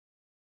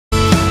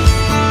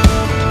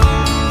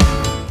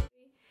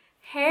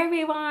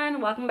everyone,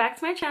 welcome back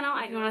to my channel.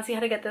 I want to see how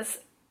to get this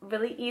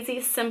really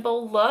easy,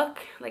 simple look,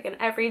 like an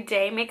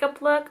everyday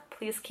makeup look.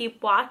 Please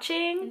keep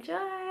watching.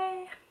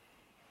 Enjoy.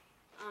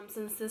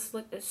 Since this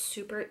look is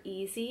super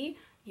easy,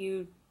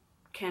 you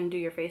can do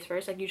your face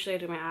first. Like usually I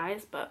do my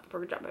eyes, but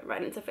we're jumping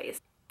right into face.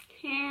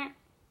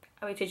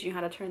 I'll be teaching you how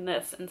to turn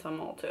this into a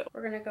mold too.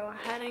 We're gonna go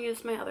ahead and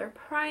use my other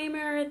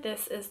primer.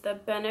 This is the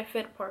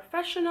Benefit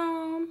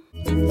Professional.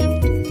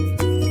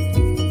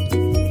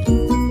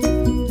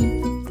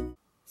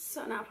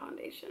 So now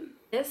foundation.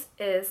 This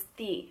is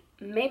the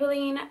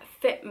Maybelline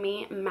Fit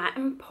Me Matte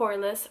and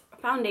Poreless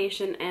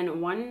Foundation in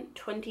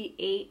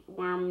 128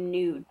 Warm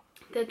Nude.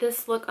 Did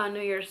this look on New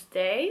Year's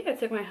Day. I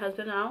took my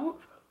husband out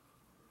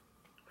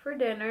for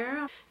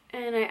dinner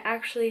and I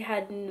actually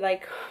had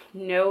like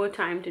no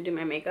time to do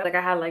my makeup. Like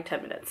I had like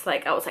 10 minutes.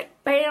 Like I was like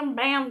bam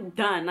bam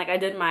done. Like I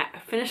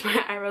finished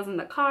my eyebrows in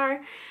the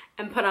car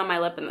and put on my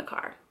lip in the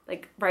car.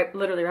 Like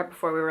literally right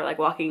before we were like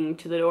walking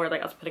to the door,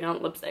 like I was putting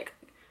on lipstick.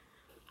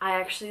 I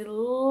actually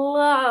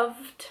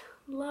loved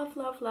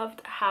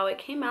how it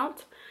came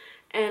out,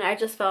 and I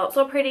just felt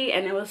so pretty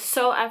and it was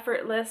so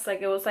effortless.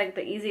 Like it was like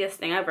the easiest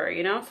thing ever,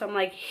 you know? So I'm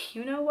like,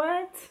 you know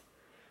what?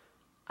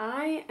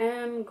 I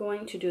am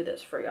going to do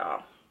this for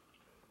y'all.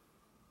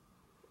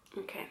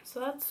 Okay,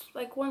 so that's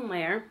like one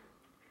layer.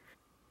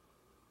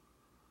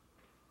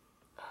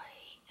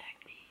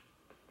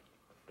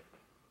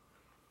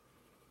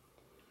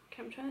 Okay,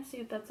 I'm trying to see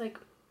if that's like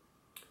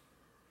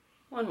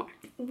one more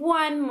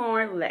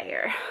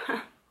layer.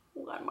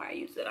 One more, I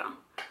use it on.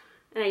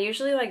 And I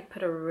usually like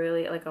put a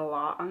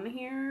lot on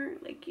here.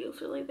 Like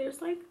usually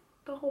there's like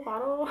the whole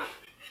bottle.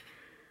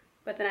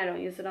 But then I don't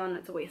use it on,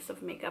 it's a waste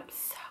of makeup.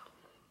 So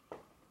I'm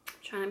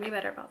trying to be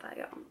better about that,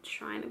 y'all. I'm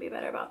trying to be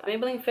better about that.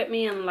 Maybelline Fit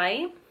Me in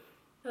Light.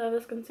 I love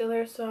this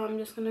concealer, so I'm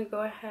just gonna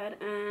go ahead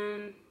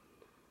and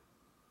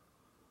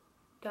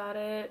dot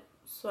it,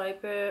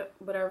 swipe it,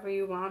 whatever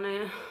you want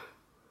it.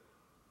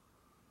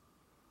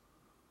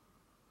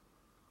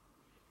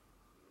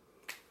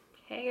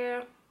 Okay,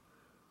 girl,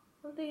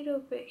 a little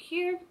bit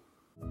here.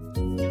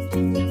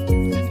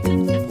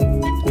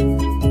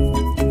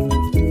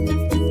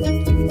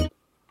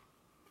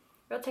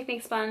 Real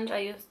Technique sponge. I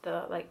use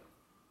the like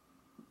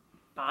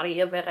body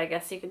of it, I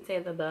guess you can say,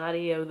 the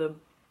body of the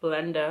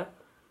blender,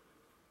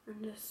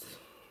 and just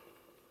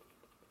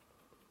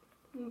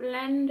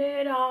blend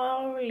it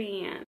all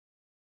in.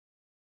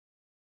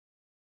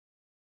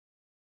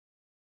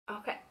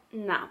 Okay,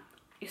 now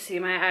you see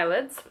my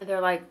eyelids.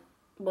 They're like,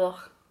 ugh.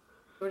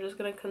 We're just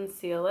gonna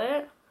conceal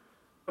it.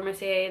 I'm gonna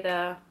say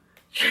the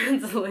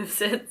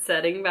translucent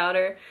setting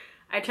powder.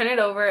 I turn it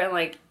over and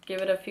like give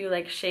it a few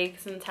like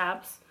shakes and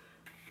taps.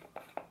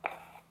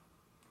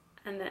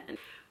 And then,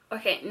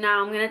 okay,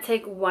 now I'm gonna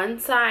take one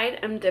side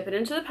and dip it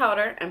into the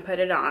powder and put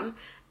it on.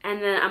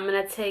 And then I'm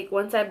gonna take,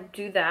 once I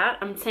do that,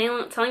 I'm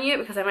telling you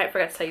because I might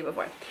forget to tell you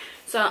before.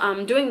 So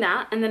I'm doing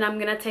that, and then I'm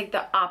gonna take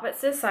the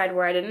opposite side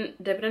where I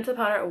didn't dip it into the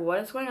powder. What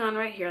is going on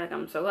right here? Like,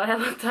 I'm so glad I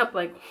looked up,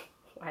 like,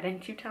 why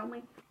didn't you tell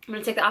me? I'm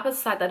gonna take the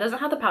opposite side that doesn't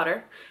have the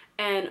powder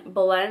and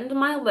blend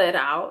my lid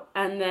out,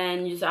 and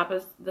then use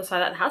the side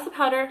that has the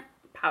powder.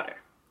 Got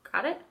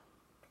it?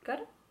 Got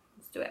it?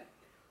 Let's do it.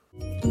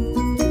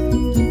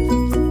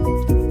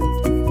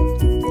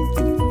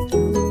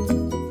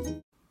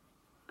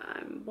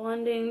 I'm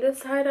blending this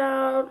side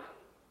out.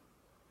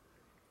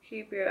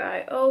 Keep your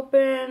eye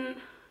open.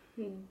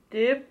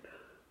 Dip.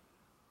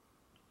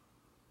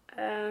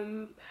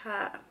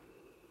 Pat.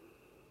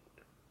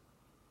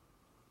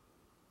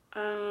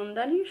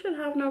 Then you should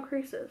have no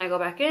creases. I go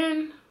back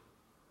in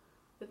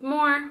with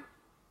more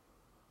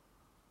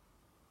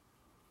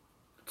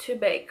to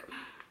bake.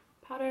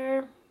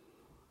 Powder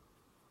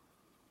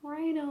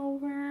right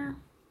over.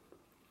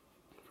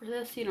 For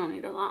this you don't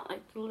need a lot,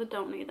 like the lid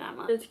don't need that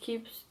much. It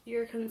keeps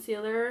your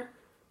concealer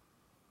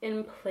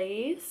in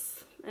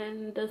place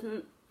and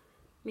doesn't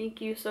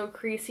make you so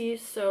creasy,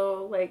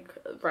 so like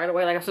right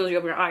away, like as soon as you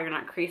open your eye, you're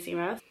not creasy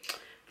mess.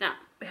 Now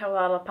we have a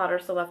lot of powder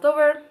still left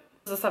over.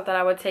 This is stuff that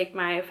I would take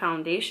my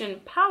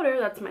foundation powder,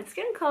 that's my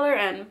skin color,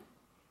 and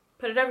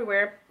put it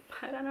everywhere,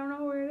 but I don't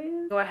know where it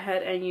is. Go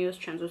ahead and use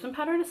translucent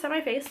powder to set my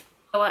face.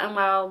 Wet n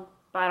Wild,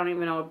 I don't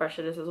even know what brush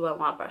it is, it's a Wet n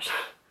Wild brush.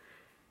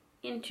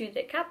 Into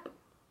the cap,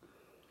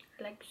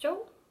 like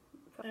so,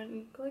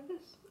 and go like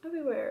this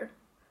everywhere.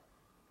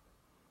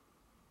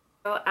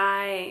 So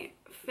I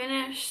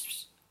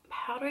finished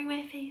powdering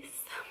my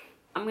face.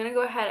 I'm gonna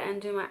go ahead and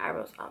do my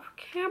eyebrows off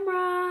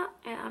camera,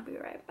 and I'll be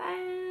right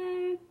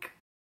back.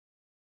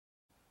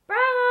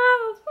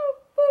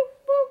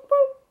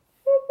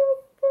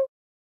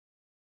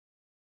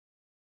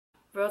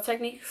 Real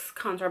Techniques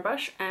contour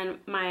brush and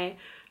my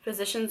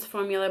Physicians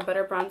Formula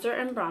Butter Bronzer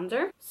and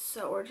Bronzer.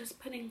 So we're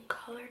just putting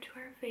color to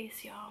our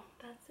face, y'all.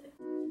 That's it.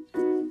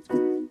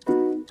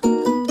 I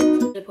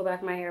did pull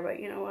back my hair,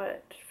 but you know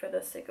what? For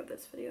the sake of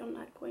this video, I'm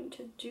not going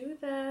to do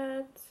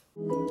that.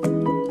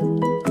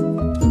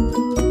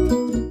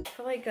 I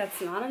feel like that's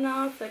not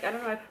enough. Like, I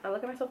don't know. I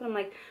look at myself and I'm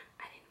like,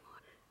 I need more.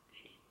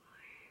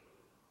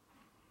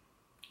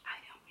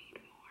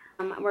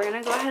 We're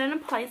gonna go ahead and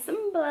apply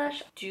some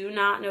blush. Do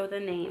not know the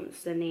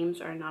names. The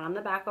names are not on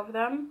the back of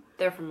them.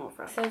 They're from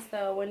Ulfra. It says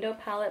the Window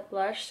Palette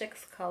Blush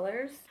 6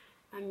 colors.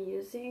 I'm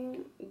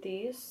using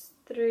these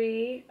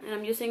 3, and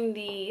I'm using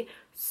the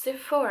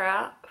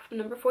Sephora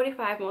number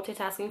 45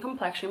 multitasking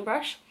complexion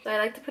brush. So I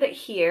like to put it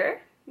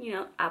here, you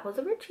know, apples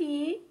of your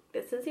cheek.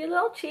 This is your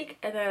little cheek,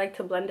 and then I like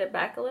to blend it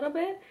back a little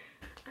bit.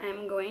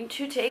 I'm going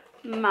to take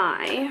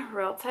my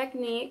Real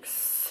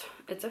Techniques.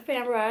 It's a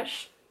fan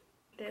brush.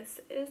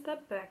 This is the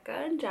Becca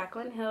and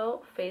Jaclyn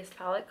Hill Face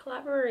Palette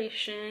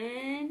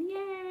collaboration.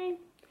 Yay!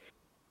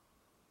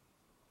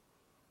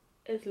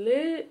 It's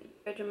lit.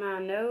 Edge of my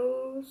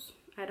nose.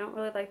 I don't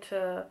really like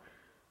to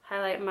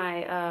highlight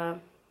my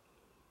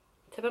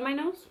tip of my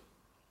nose.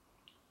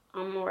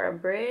 I'm more a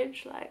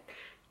bridge, like,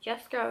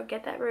 yes girl,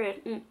 get that bridge.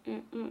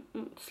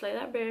 Slay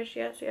that bridge,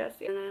 yes, yes.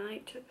 And I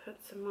like to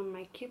put some on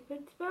my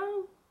Cupid's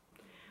bow.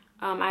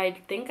 I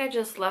think I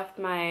just left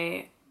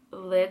my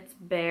lids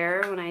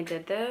bare when I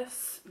did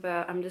this,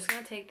 but I'm just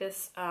gonna take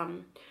this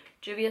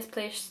Juvia's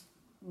Place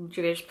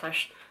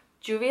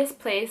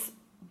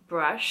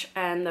brush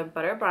and the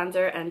butter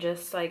bronzer and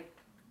just like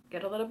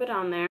get a little bit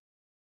on there.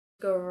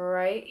 Go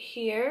right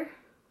here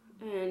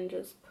and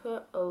just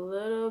put a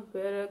little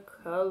bit of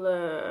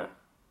color.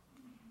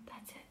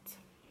 That's it.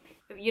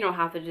 You don't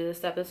have to do this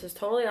step. This is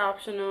totally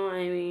optional.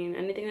 I mean,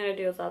 anything that I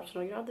do is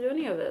optional. You don't have to do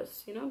any of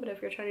this, you know? But if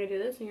you're trying to do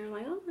this and you're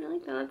like, oh, I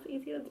like that, that's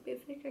easy, that's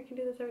basic, I can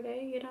do this every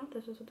day, you know?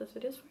 This is what this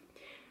video is for.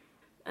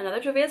 Another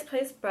Juvia's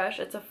Place brush.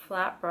 It's a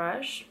flat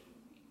brush.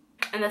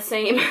 And the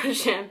same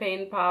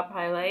Champagne Pop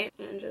highlight.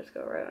 And just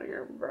go right on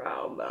your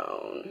brow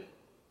bone.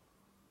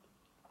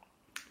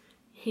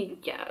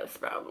 Yes,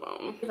 brow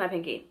bone. Here's my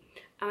pinky.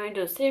 I'm going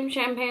to do the same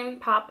Champagne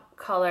Pop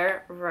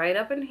color right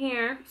up in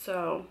here.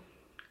 So,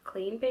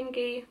 clean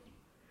pinky.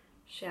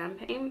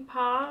 Champagne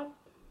Pop.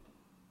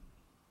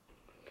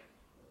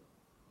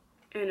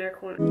 Inner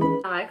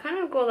corner. I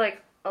kind of go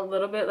like a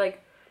little bit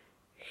like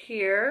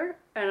here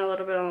and a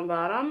little bit on the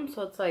bottom,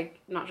 so it's like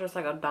not just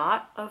like a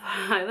dot of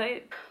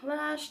highlight.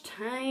 Last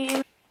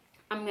time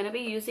I'm gonna be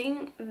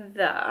using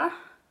the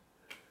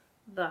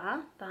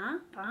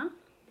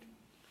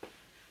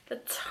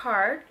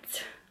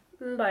Tarte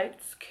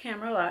Lights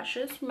Camera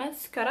Lashes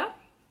mascara,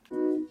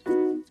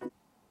 and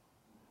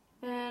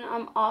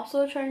I'm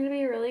also trying to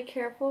be really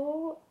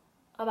careful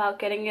about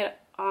getting it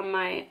on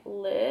my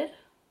lid,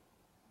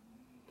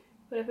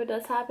 but if it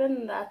does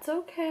happen, that's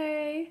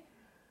okay.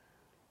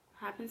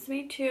 Happens to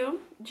me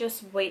too.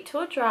 Just wait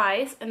till it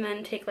dries and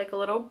then take like a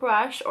little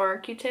brush or a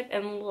Q-tip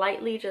and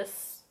lightly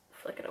just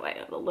flick it away.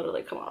 It'll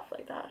literally come off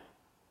like that.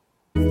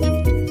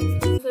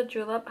 This is a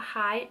Julep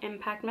High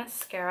Impact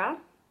Mascara.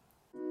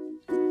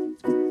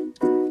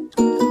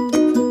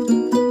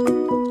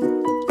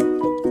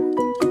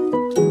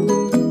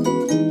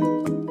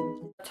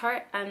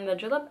 Tarte and the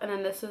Julep, and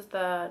then this is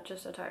the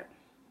just a Tarte.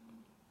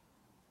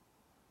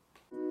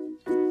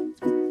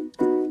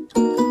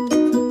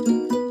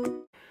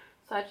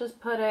 So I just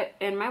put it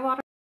in my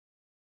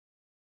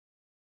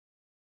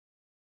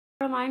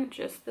waterline,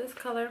 just this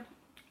color,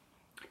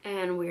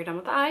 and we're done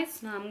with the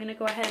eyes. Now I'm gonna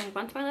go ahead and move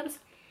on to my lips.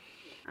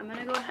 I'm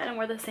gonna go ahead and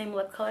wear the same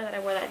lip color that I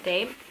wore that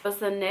day. It was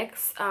the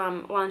NYX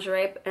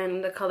lingerie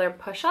in the color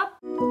Push Up.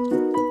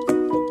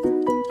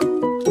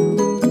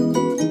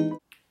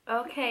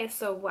 Okay,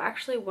 so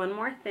actually one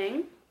more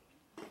thing.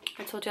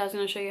 I told you I was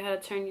gonna show you how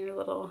to turn your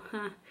little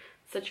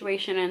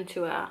situation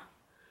into a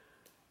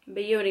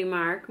beauty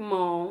mark,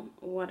 mole,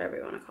 whatever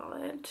you want to call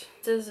it.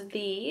 This is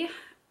the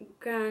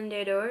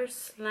Grande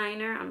Doors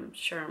liner. I'm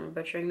sure I'm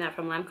butchering that,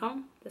 from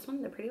Lancome. This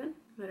one, the pretty one.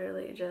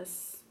 Literally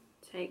just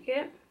take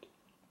it.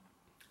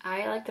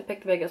 I like to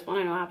pick the biggest one.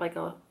 I know I have like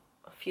a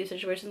few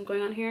situations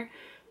going on here,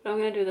 but I'm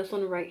going to do this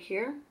one right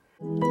here.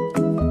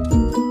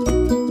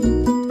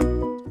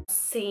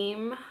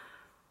 Same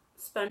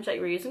sponge that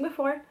you were using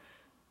before.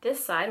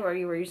 This side where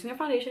you were using your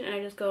foundation, and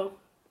I just go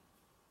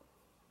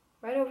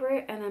right over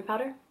it and then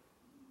powder.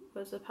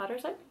 Was the powder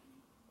side,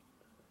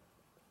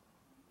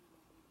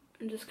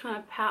 and just kind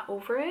of pat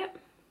over it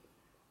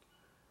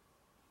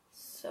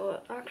so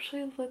it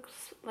actually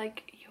looks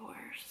like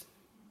yours.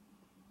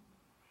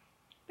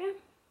 Yeah,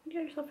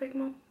 get yourself a big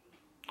mom.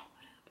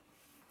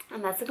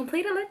 And that's the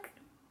completed look.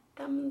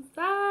 Thumbs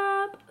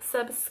up,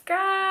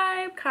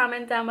 subscribe,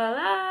 comment down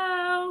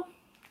below.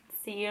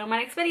 See you in my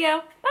next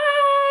video.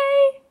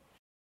 Bye.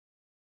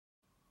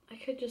 I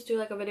could just do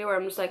like a video where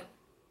I'm just like,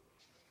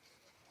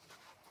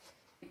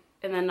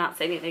 and then not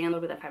say anything, and it'll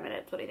be like 5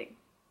 minutes. What do you think?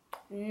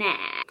 Nah.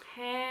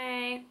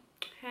 Hey.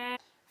 Hey.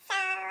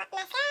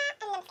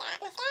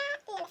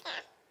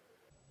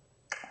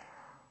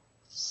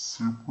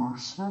 Super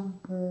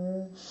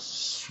simple,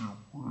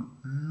 super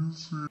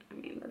easy. I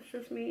mean, that's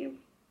just me.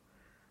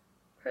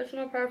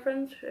 Personal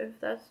preference. If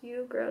that's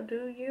you, girl,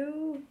 do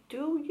you,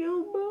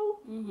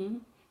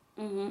 boo?